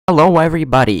Hello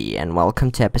everybody, and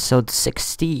welcome to episode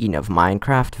 16 of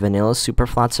Minecraft Vanilla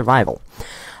Superflat Survival.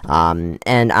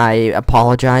 And I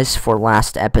apologize for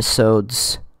last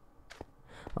episode's...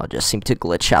 I'll just seem to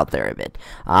glitch out there a bit.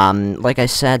 Like I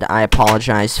said, I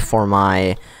apologize for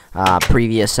my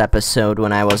previous episode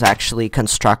when I was actually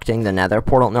constructing the nether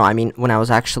portal. No, I mean when I was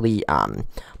actually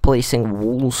placing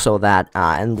wool so that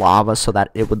and lava so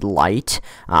that it would light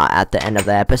at the end of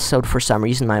the episode. For some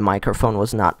reason my microphone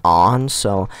was not on,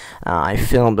 so I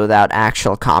filmed without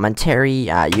actual commentary.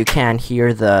 You can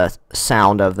hear the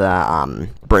sound of the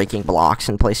breaking blocks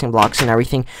and placing blocks and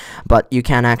everything, but you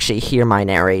can't actually hear my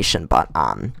narration. But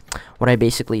what I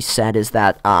basically said is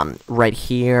that right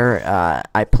here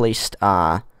I placed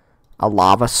a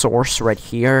lava source right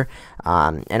here,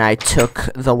 and I took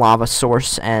the lava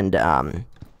source and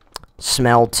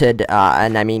smelted,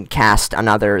 and I mean cast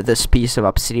this piece of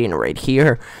obsidian right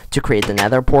here to create the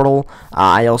nether portal.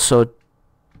 I also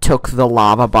took the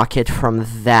lava bucket from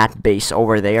that base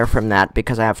over there,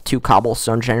 because I have two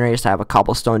cobblestone generators. I have a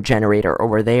cobblestone generator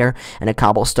over there, and a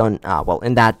cobblestone, well,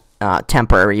 in that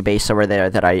temporary base over there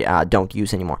that I don't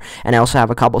use anymore. And I also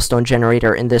have a cobblestone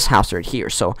generator in this house right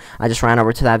here. So I just ran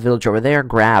over to that village over there,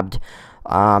 grabbed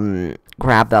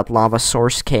that lava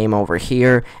source, came over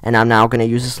here, and I'm now going to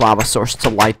use this lava source to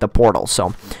light the portal.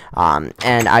 So,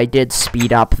 and I did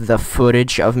speed up the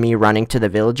footage of me running to the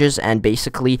villages, and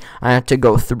basically I had to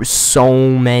go through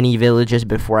so many villages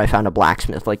before I found a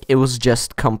blacksmith. Like, it was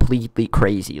just completely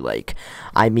crazy. Like,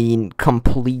 I mean,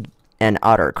 complete and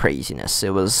utter craziness. It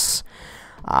was,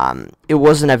 it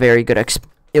wasn't a very good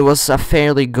It was a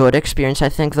fairly good experience, I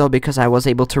think, though, because I was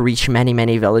able to reach many,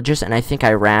 many villages, and I think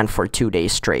I ran for 2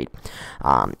 days straight.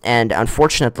 And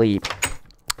unfortunately,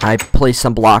 I placed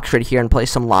some blocks right here and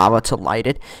placed some lava to light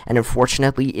it, and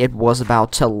unfortunately, it was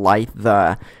about to light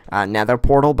the nether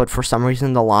portal, but for some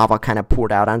reason, the lava kind of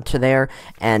poured out onto there,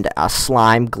 and a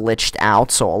slime glitched out,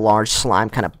 so a large slime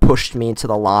kind of pushed me into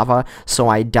the lava, so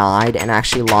I died and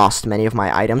actually lost many of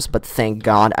my items, but thank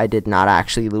God I did not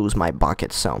actually lose my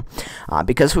bucket. So,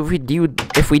 because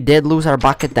if we did lose our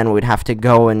bucket, then we'd have to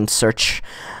go and search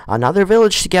another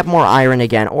village to get more iron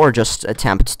again, or just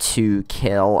attempt to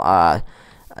kill a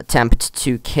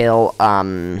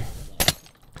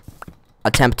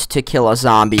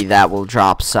zombie that will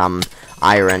drop some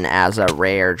iron as a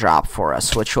rare drop for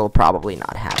us, which will probably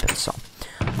not happen. So,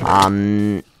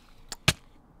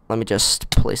 let me just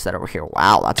place that over here.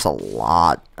 Wow, that's a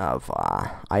lot of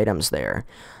items there.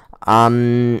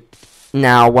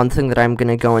 Now, one thing that I'm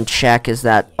gonna go and check is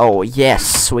that, oh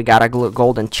yes, we got a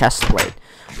golden chest plate.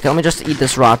 Okay, let me just eat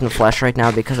this rotten flesh right now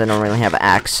because I don't really have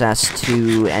access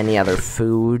to any other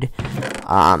food.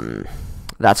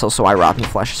 That's also why rotten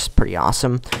flesh is pretty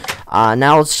awesome.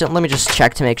 Now let me just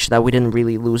check to make sure that we didn't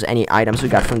really lose any items we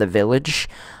got from the village.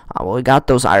 Well, we got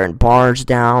those iron bars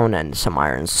down and some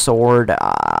iron sword.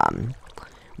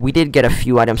 We did get a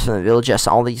few items from the village. Yes,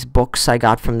 all these books I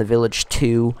got from the village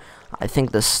too. I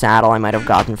think the saddle I might have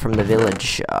gotten from the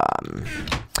village.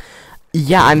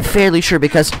 Yeah, I'm fairly sure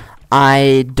because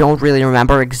I don't really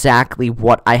remember exactly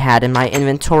what I had in my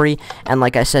inventory, and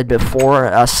like I said before,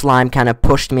 a slime kind of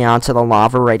pushed me onto the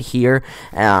lava right here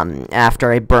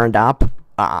after I burned up.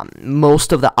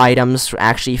 Most of the items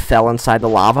actually fell inside the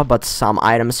lava, but some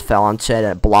items fell onto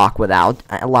a block without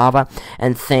lava,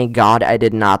 and thank God I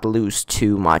did not lose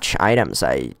too much items.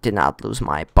 I did not lose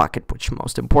my bucket, which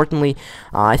most importantly,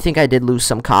 I think I did lose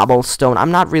some cobblestone.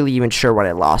 I'm not really even sure what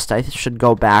I lost. I should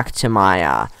go back to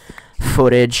my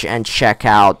footage and check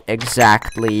out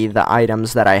exactly the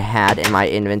items that I had in my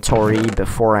inventory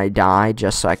before I died,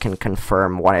 just so I can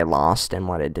confirm what I lost and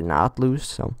what I did not lose.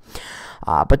 So,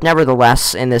 but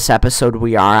nevertheless, in this episode,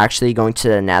 we are actually going to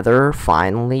the nether,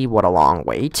 finally. What a long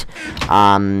wait.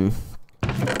 I'm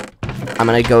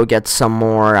gonna go get some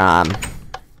more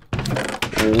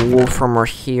wool from right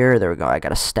here. There we go. I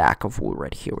got a stack of wool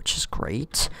right here, which is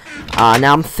great.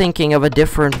 Now I'm thinking of a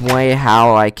different way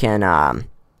how I can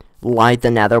light the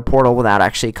nether portal without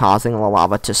actually causing the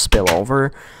lava to spill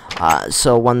over.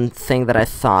 So one thing that I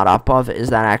thought up of is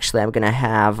that actually I'm gonna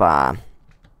have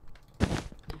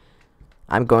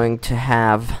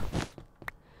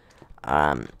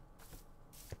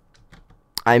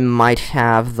I might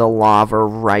have the lava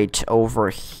right over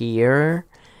here,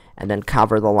 and then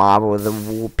cover the lava with a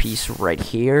wool piece right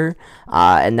here,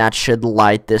 and that should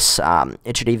light this,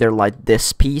 it should either light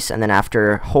this piece, and then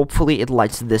after, hopefully it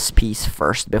lights this piece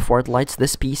first before it lights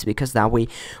this piece, because that way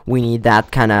we need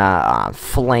that kind of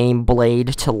flame blade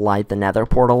to light the nether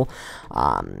portal.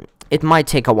 It might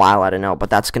take a while, I don't know, but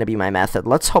that's gonna be my method.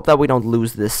 Let's hope that we don't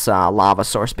lose this lava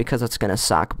source, because it's gonna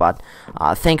suck. But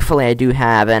thankfully I do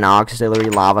have an auxiliary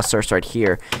lava source right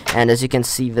here, and as you can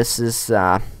see, this is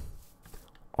well,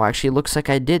 actually it looks like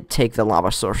I did take the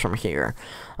lava source from here.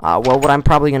 Well, what I'm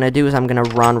probably gonna do is I'm gonna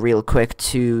run real quick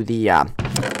to the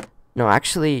no,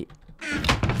 actually,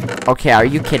 okay, are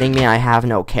you kidding me? I have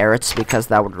no carrots, because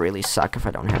that would really suck if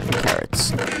I don't have any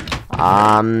carrots.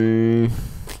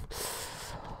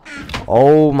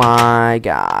 Oh my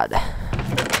god.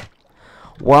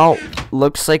 Well,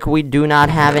 looks like we do not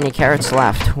have any carrots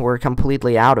left. We're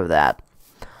completely out of that.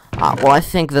 Well, I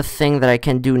think the thing that I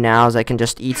can do now is I can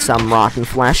just eat some rotten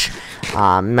flesh.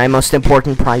 My most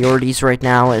important priorities right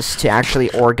now is to actually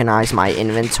organize my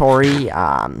inventory.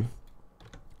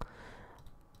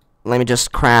 Let me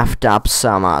just craft up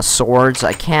some swords.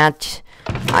 I cannot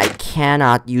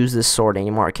use this sword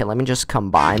anymore. Okay, let me just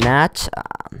combine that.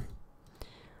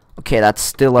 Okay, that's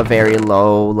still a very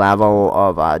low level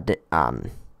of,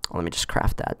 let me just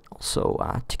craft that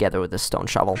also, together with this stone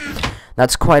shovel.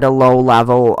 That's quite a low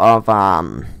level of,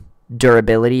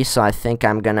 durability, so I think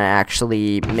I'm gonna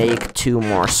actually make 2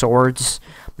 more swords.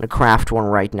 I'm gonna craft one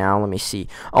right now, let me see.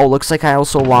 Oh, looks like I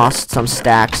also lost some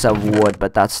stacks of wood,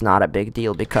 but that's not a big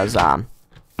deal, because,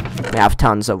 we have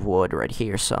tons of wood right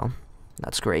here, so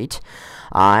that's great.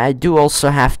 I do also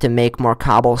have to make more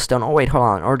cobblestone. Oh, wait, hold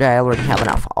on. Or do I already have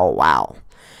enough? Oh, wow.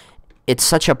 It's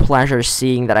such a pleasure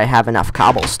seeing that I have enough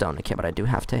cobblestone. Okay, but I do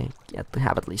have to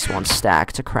have at least 1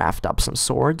 stack to craft up some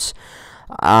swords.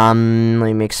 Let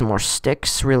me make some more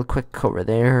sticks real quick over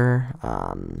there.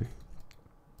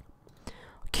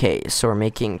 Okay, so we're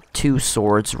making 2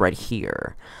 swords right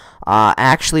here.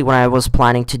 Actually, what I was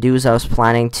planning to do is I was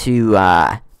planning to,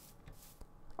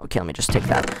 okay, let me just take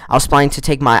that. I was planning to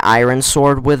take my iron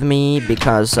sword with me,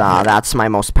 because that's my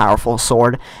most powerful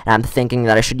sword, and I'm thinking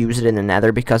that I should use it in the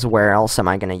nether, because where else am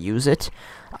I going to use it?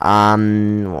 Well,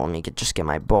 let me just get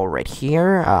my bow right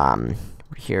here.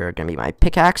 Here are going to be my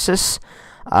pickaxes.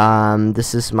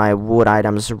 This is my wood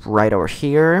items right over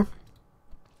here.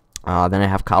 Then I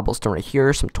have cobblestone right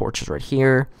here, some torches right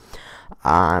here.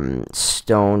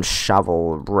 Stone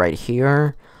shovel right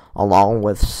here, along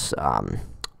with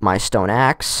my stone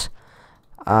axe.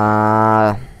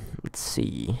 Let's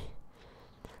see.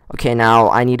 Okay, now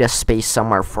I need a space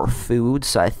somewhere for food,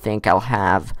 so I think I'll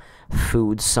have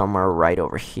food somewhere right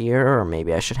over here, or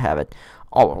maybe I should have it,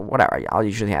 oh, whatever, I'll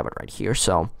usually have it right here.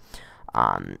 So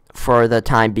for the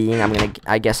time being,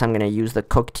 I guess I'm gonna use the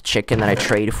cooked chicken that I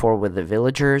traded for with the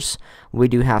villagers. We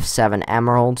do have 7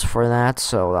 emeralds for that,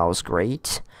 so that was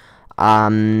great.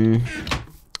 I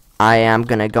am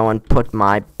gonna go and put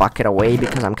my bucket away,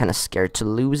 because I'm kind of scared to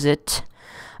lose it.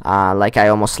 Like I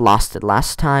almost lost it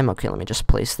last time. Okay, let me just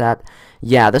place that.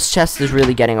 Yeah, this chest is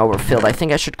really getting overfilled. I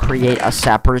think I should create a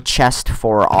separate chest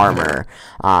for armor,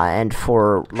 and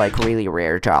for, like, really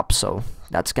rare jobs, so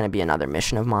that's gonna be another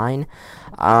mission of mine.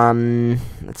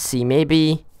 Let's see,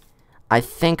 maybe, I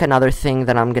think another thing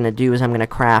that I'm gonna do is I'm gonna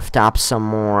craft up some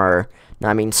more, no,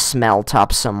 I mean smelt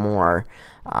up some more,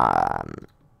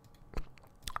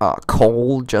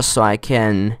 coal, just so I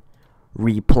can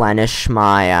replenish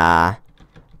my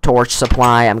torch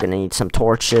supply. I'm gonna need some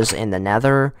torches in the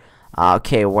nether.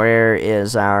 Okay, where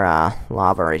is our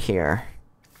lava? Right here.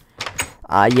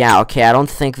 Yeah, okay, I don't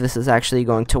think this is actually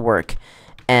going to work,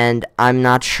 and I'm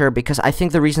not sure, because I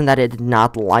think the reason that it did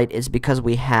not light is because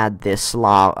we had this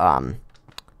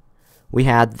we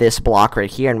had this block right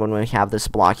here, and when we have this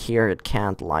block here, it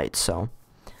can't light. So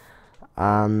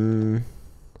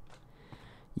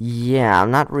yeah,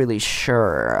 I'm not really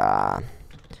sure. I'm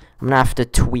gonna have to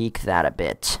tweak that a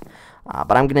bit.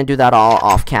 But I'm gonna do that all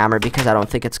off camera, because I don't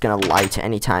think it's gonna light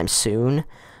anytime soon.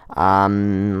 Let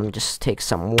me just take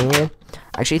some wool.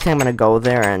 I actually think I'm gonna go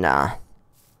there and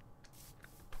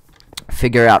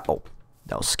figure out. Oh,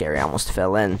 that was scary. I almost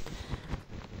fell in.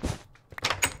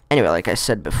 Anyway, like I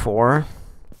said before,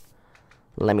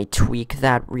 let me tweak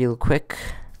that real quick.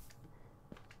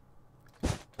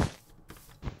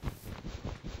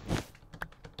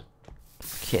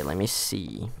 Okay, let me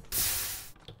see.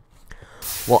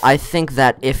 Well, I think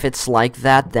that if it's like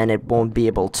that, then it won't be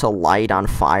able to light on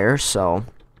fire, so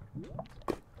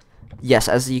yes,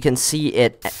 as you can see,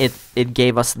 it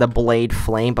gave us the blade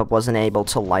flame, but wasn't able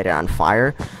to light it on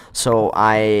fire. So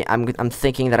I'm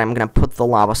thinking that I'm gonna put the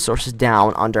lava source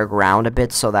down underground a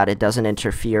bit, so that it doesn't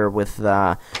interfere with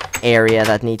the area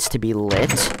that needs to be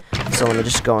lit. So let me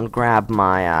just go and grab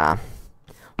my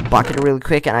bucket really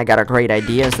quick, and I got a great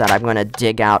idea, is that I'm gonna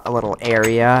dig out a little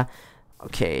area.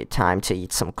 Okay, time to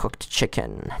eat some cooked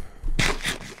chicken.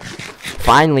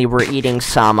 Finally, we're eating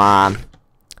some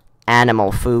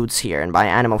animal foods here, and by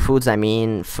animal foods I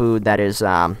mean food that is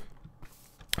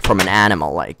from an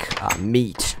animal, like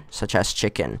meat, such as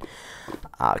chicken.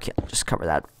 Okay, I'll just cover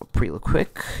that real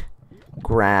quick.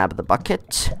 Grab the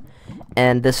bucket,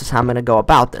 and this is how I'm gonna go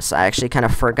about this. I actually kind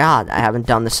of forgot. I haven't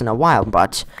done this in a while,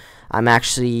 but I'm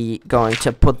actually going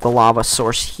to put the lava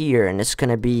source here, and it's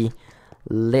gonna be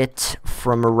lit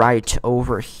from right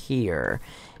over here.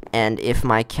 And if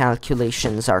my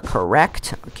calculations are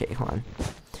correct, okay, hold on.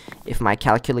 If my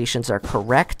calculations are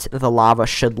correct, the lava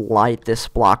should light this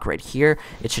block right here.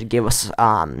 It should give us,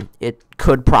 it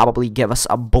could probably give us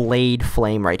a blade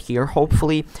flame right here,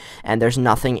 hopefully. And there's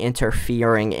nothing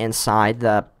interfering inside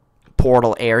the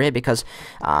portal area, because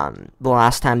the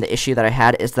last time the issue that I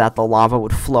had is that the lava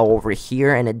would flow over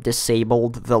here, and it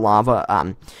disabled the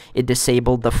lava, it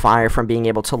disabled the fire from being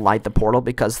able to light the portal,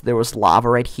 because there was lava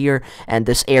right here, and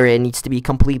this area needs to be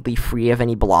completely free of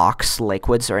any blocks,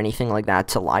 liquids, or anything like that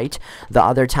to light. The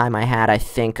other time I had, I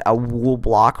think, a wool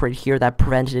block right here that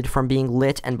prevented it from being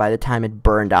lit, and by the time it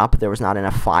burned up, there was not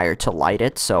enough fire to light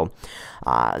it, so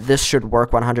this should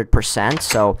work 100%.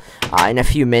 So in a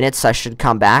few minutes I should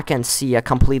come back and see a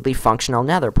completely functional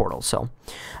nether portal. So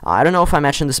I don't know if I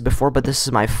mentioned this before, but this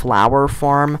is my flower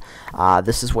farm.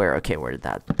 This is where, okay, where did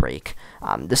that break?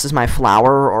 This is my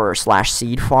flower or slash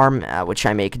seed farm, which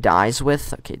I make dyes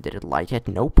with. Okay, did it light it?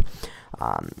 Nope.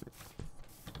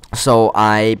 So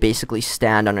I basically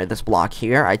stand under this block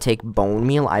here. I take bone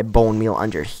meal. I bone meal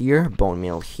under here, bone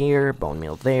meal here, bone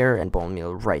meal there, and bone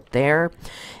meal right there.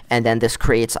 And then this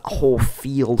creates a whole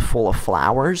field full of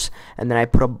flowers. And then I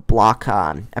put a block,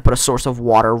 I put a source of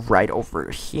water right over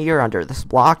here under this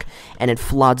block, and it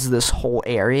floods this whole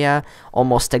area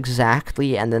almost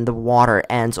exactly. And then the water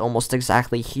ends almost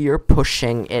exactly here,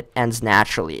 pushing it ends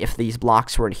naturally. If these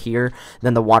blocks were here,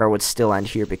 then the water would still end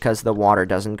here, because the water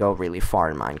doesn't go really far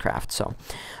in Minecraft. So,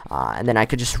 and then I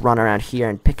could just run around here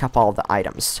and pick up all the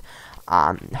items.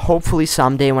 Hopefully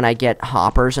someday when I get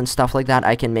hoppers and stuff like that,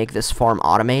 I can make this farm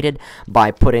automated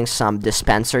by putting some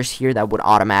dispensers here that would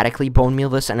automatically bone meal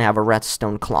this, and have a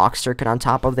redstone clock circuit on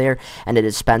top of there, and a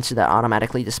dispenser that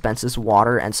automatically dispenses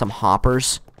water, and some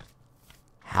hoppers.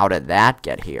 How did that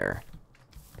get here?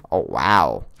 Oh,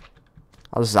 wow.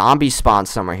 A zombie spawned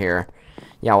somewhere here.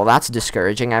 Yeah, well, that's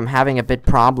discouraging. I'm having a bit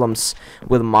problems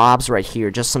with mobs right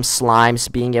here. Just some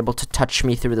slimes being able to touch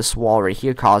me through this wall right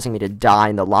here, causing me to die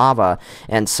in the lava,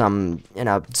 and some,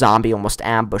 zombie almost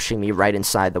ambushing me right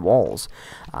inside the walls.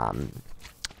 Yeah,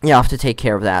 I'll have to take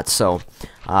care of that. So,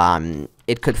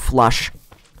 it could flush.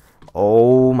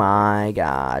 Oh my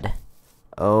god.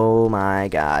 Oh my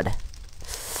god.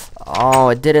 Oh,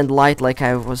 it didn't light like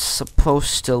I was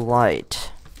supposed to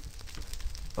light.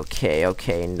 Okay,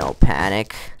 okay, no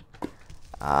panic.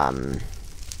 Okay,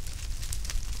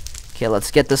 let's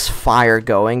get this fire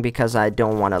going, because I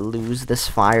don't want to lose this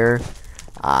fire.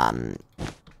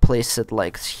 Place it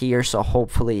like here, so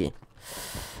hopefully...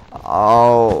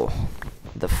 Oh,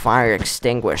 the fire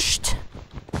extinguished.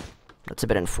 That's a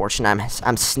bit unfortunate.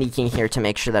 I'm sneaking here to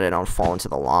make sure that I don't fall into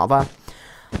the lava.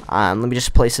 Let me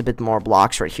just place a bit more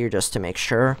blocks right here just to make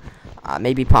sure.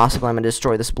 Maybe possibly I'm going to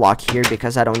destroy this block here,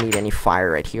 because I don't need any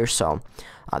fire right here. So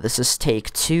this is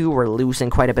take 2. We're losing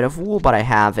quite a bit of wool, but I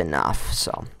have enough,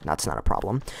 so that's not a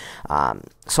problem.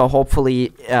 So hopefully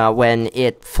when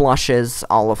it flushes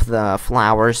all of the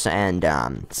flowers and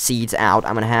seeds out,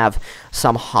 I'm going to have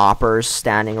some hoppers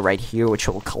standing right here, which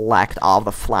will collect all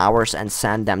the flowers and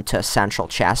send them to a central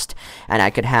chest. And I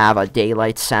could have a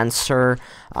daylight sensor,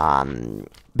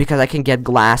 because I can get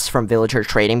glass from villager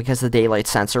trading, because the daylight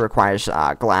sensor requires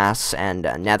glass and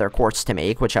nether quartz to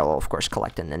make, which I will of course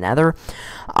collect in the nether.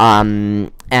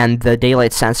 And the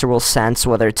daylight sensor will sense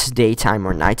whether it's daytime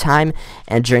or nighttime,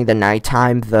 and during the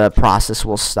nighttime the process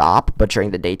will stop, but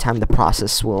during the daytime the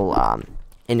process will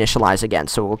initialize again,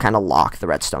 so it will kind of lock the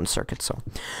redstone circuit. So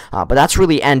but that's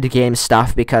really end game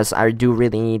stuff, because I do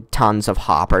really need tons of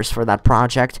hoppers for that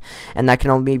project, and that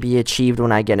can only be achieved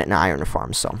when I get an iron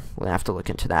farm, so we'll have to look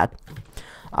into that.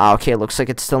 Okay, looks like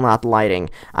it's still not lighting.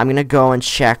 I'm gonna go and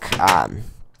check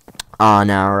on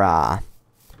our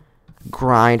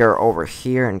grinder over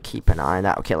here and keep an eye on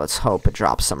that. Okay, let's hope it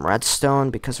drops some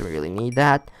redstone, because we really need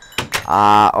that.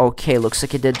 Okay, looks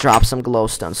like it did drop some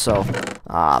glowstone, so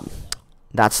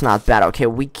that's not bad. Okay,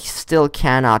 we still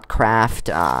cannot craft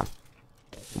a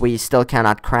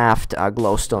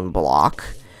glowstone block.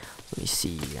 Let me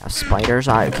see. Spiders.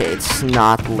 Okay, it's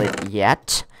not lit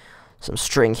yet. Some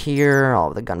string here, all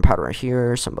of the gunpowder right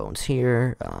here, some bones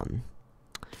here,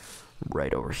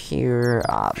 right over here.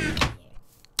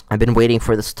 I've been waiting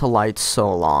for this to light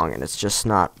so long, and it's just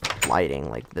not lighting.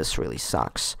 Like, this really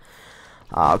sucks.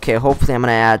 Okay, hopefully I'm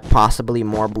gonna add possibly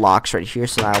more blocks right here,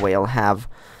 so that way I'll have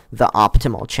the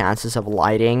optimal chances of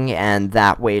lighting, and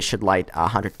that way it should light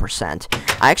 100%.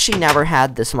 I actually never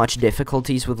had this much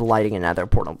difficulties with lighting a nether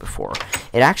portal before.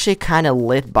 It actually kind of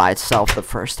lit by itself the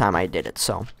first time I did it,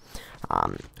 so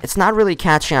it's not really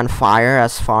catching on fire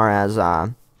as far as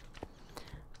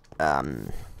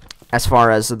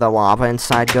the lava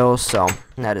inside goes, so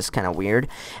that is kind of weird.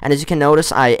 And as you can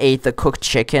notice, I ate the cooked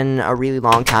chicken a really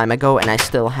long time ago, and I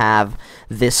still have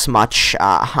this much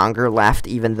hunger left,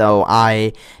 even though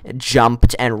I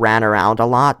jumped and ran around a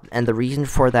lot. And the reason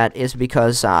for that is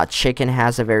because chicken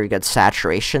has a very good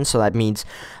saturation, so that means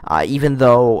even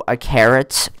though a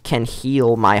carrot can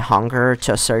heal my hunger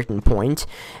to a certain point,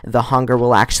 the hunger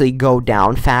will actually go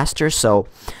down faster. So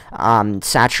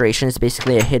saturation is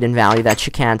basically a hidden value that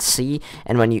you can't see,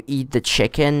 and when you eat the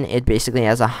chicken, it basically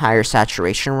has a higher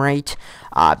saturation rate,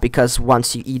 because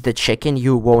once you eat the chicken,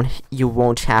 you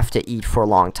won't have to eat for a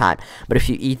long time. But if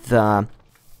you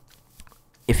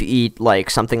eat like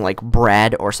something like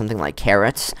bread or something like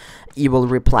carrots, you will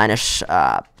replenish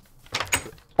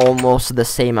almost the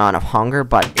same amount of hunger,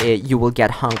 but you will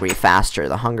get hungry faster.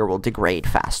 The hunger will degrade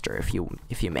faster, if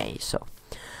you may. So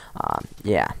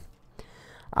yeah.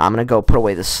 I'm gonna go put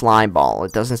away the slime ball.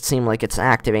 It doesn't seem like it's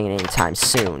activating anytime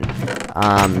soon.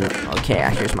 Okay,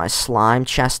 here's my slime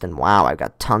chest, and wow, I've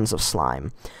got tons of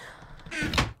slime.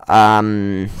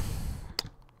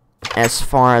 As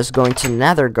far as going to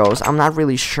Nether goes, I'm not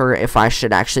really sure if I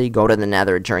should actually go to the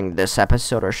Nether during this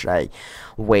episode, or should I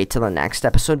wait till the next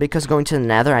episode, because going to the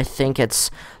Nether, I think it's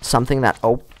something that...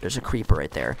 Oh, there's a creeper right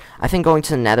there. I think going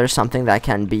to the Nether is something that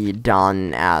can be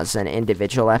done as an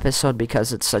individual episode,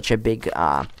 because it's such a big...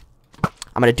 I'm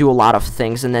gonna do a lot of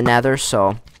things in the Nether,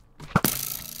 so...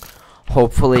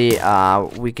 hopefully,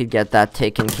 we could get that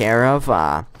taken care of.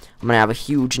 I'm gonna have a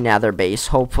huge Nether base,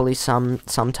 hopefully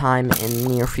sometime in the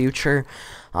near future.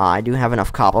 I do have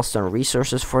enough cobblestone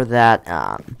resources for that.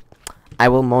 I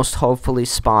will most hopefully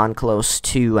spawn close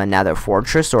to a Nether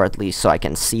fortress, or at least so I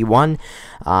can see one,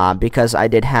 because I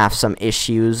did have some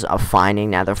issues of finding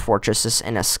Nether fortresses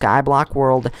in a Skyblock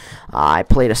world. I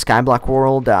played a Skyblock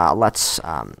world.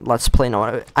 Let's play.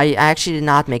 No, I actually did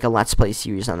not make a Let's Play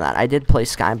series on that. I did play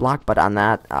Skyblock, but on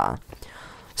that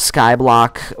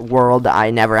Skyblock world, I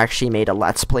never actually made a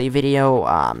Let's Play video.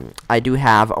 I do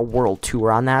have a world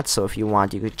tour on that, so if you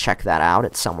want, you could check that out.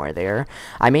 It's somewhere there.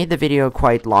 I made the video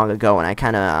quite long ago, and I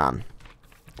kind of...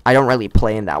 I don't really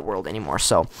play in that world anymore,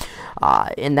 so...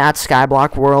 in that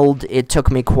Skyblock world, it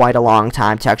took me quite a long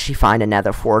time to actually find a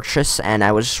Nether fortress, and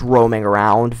I was roaming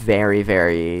around very,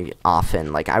 very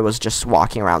often. Like, I was just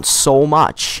walking around so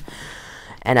much,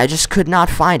 and I just could not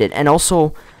find it. And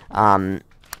also,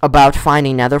 about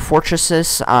finding Nether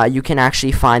fortresses, you can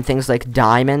actually find things like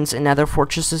diamonds in Nether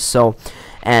fortresses, so,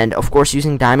 and of course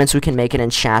using diamonds we can make an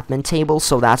enchantment table,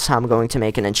 so that's how I'm going to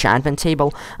make an enchantment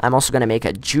table. I'm also going to make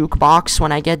a jukebox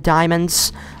when I get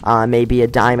diamonds, maybe a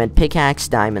diamond pickaxe,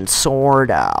 diamond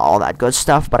sword, all that good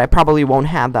stuff, but I probably won't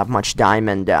have that much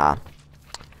diamond, to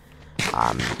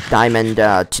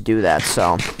do that,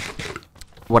 so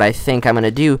what I think I'm going to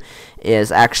do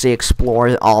is actually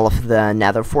explore all of the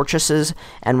Nether fortresses,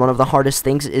 and one of the hardest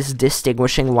things is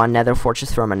distinguishing one Nether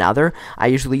fortress from another. I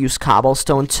usually use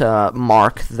cobblestone to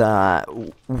mark the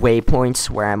waypoints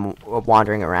where I'm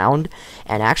wandering around,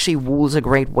 and actually wool is a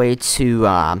great way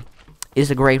to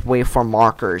for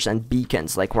markers and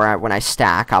beacons, like when I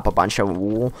stack up a bunch of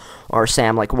wool, or say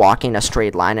I'm like walking a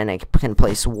straight line and I can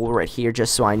place wool right here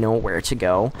just so I know where to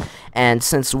go. And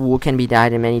since wool can be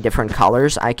dyed in many different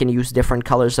colors, I can use different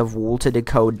colors of wool to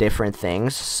decode different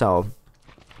things, so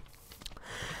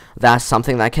that's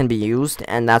something that can be used,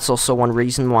 and that's also one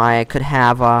reason why I could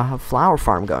have a flower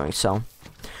farm going. So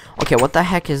okay, what the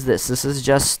heck is this? This is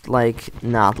just like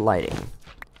not lighting.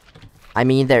 I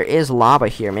mean, there is lava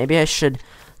here. Maybe I should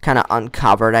kind of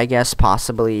uncover it, I guess.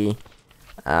 Possibly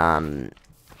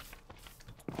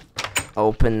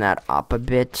open that up a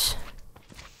bit.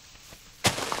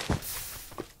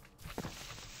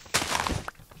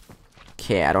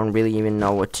 Okay, I don't really even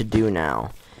know what to do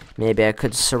now. Maybe I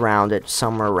could surround it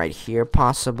somewhere right here,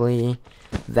 possibly.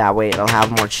 That way it'll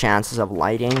have more chances of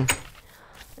lighting.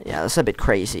 Yeah, that's a bit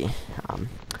crazy.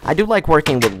 I do like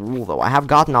working with wool, though. I have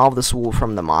gotten all of this wool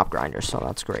from the mob grinder, so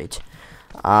that's great.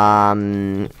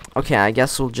 Okay, I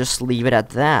guess we'll just leave it at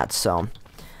that, so...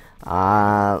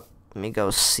 let me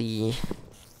go see...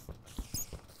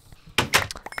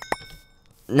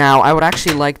 Now, I would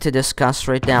actually like to discuss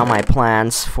right now my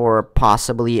plans for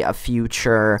possibly a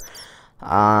future,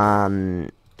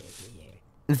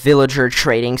 villager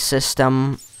trading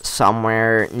system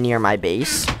somewhere near my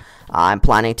base. I'm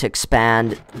planning to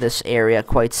expand this area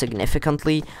quite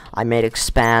significantly. I may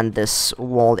expand this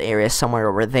walled area somewhere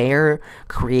over there,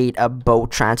 create a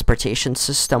boat transportation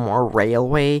system or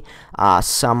railway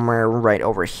somewhere right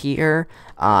over here.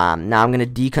 Now I'm going to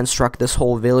deconstruct this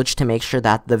whole village to make sure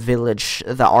that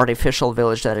the artificial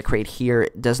village that I create here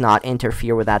does not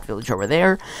interfere with that village over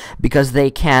there, because they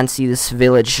can see this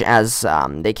village as,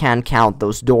 they can count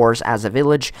those doors as a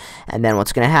village, and then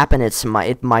what's going to happen, it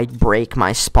might break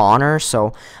my spawner.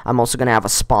 So I'm also going to have a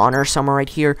spawner somewhere right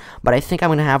here, but I think I'm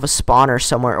going to have a spawner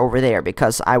somewhere over there,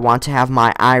 because I want to have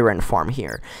my iron farm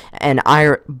here, and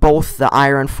both the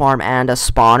iron farm and a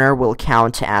spawner will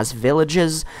count as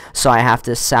villages, so I have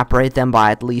to separate them by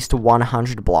at least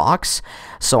 100 blocks.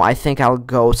 So I think I'll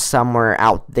go somewhere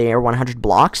out there, 100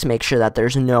 blocks, make sure that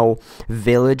there's no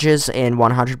villages in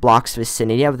 100 blocks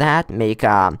vicinity of that, make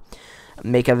a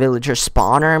villager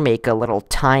spawner, make a little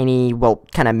tiny, well,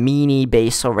 kind of mini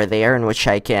base over there in which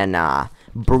I can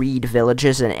breed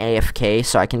villages in AFK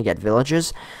so I can get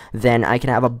villages. Then I can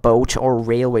have a boat or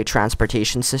railway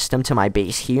transportation system to my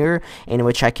base here, in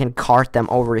which I can cart them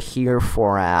over here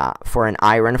for an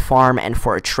iron farm and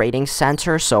for a trading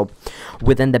center. So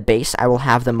within the base I will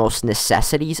have the most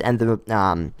necessities, and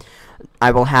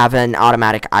I will have an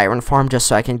automatic iron farm just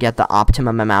so I can get the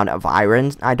optimum amount of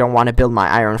iron. I don't want to build my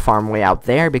iron farm way out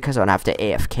there because I don't have to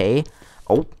AFK.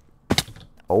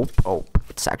 Oh,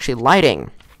 it's actually lighting.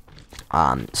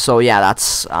 So yeah,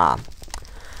 that's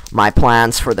my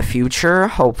plans for the future.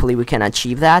 Hopefully we can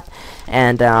achieve that.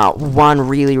 And one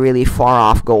really far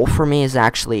off goal for me is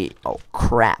actually, oh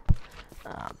crap,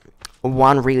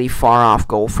 one really far off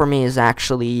goal for me is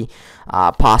actually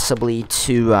possibly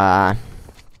to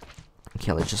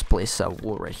okay, let's just place a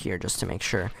wool right here just to make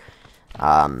sure.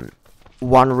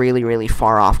 One really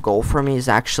far off goal for me is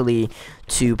actually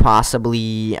to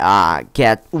possibly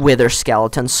get wither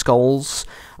skeleton skulls,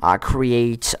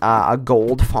 create a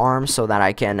gold farm so that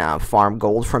I can farm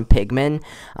gold from pigmen.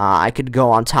 I could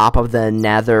go on top of the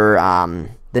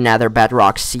nether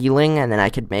bedrock ceiling, and then I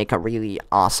could make a really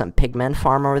awesome pigmen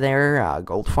farm over there,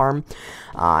 gold farm.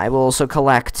 I will also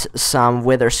collect some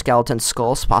wither skeleton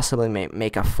skulls, possibly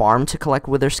make a farm to collect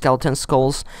wither skeleton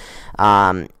skulls,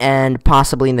 and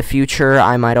possibly in the future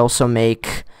I might also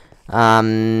make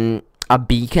a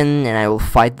beacon, and I will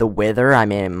fight the wither. I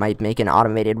might make an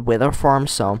automated wither farm,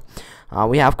 so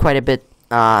we have quite a bit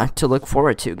to look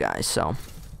forward to, guys. So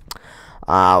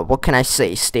what can I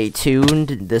say? Stay tuned.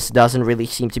 This doesn't really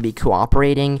seem to be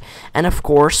cooperating, and of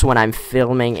course when I'm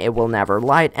filming it will never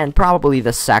light, and probably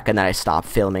the second that I stop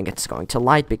filming it's going to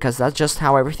light, because that's just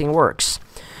how everything works.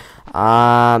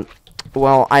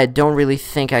 Well, I don't really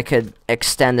think I could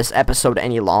extend this episode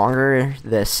any longer.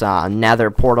 This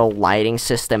nether portal lighting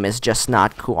system is just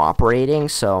not cooperating,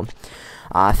 so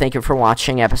thank you for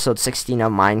watching episode 16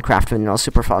 of Minecraft Vanilla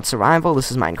Superflat Survival.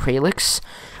 This is MineCralex.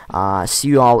 See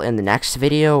you all in the next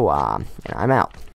video, and I'm out.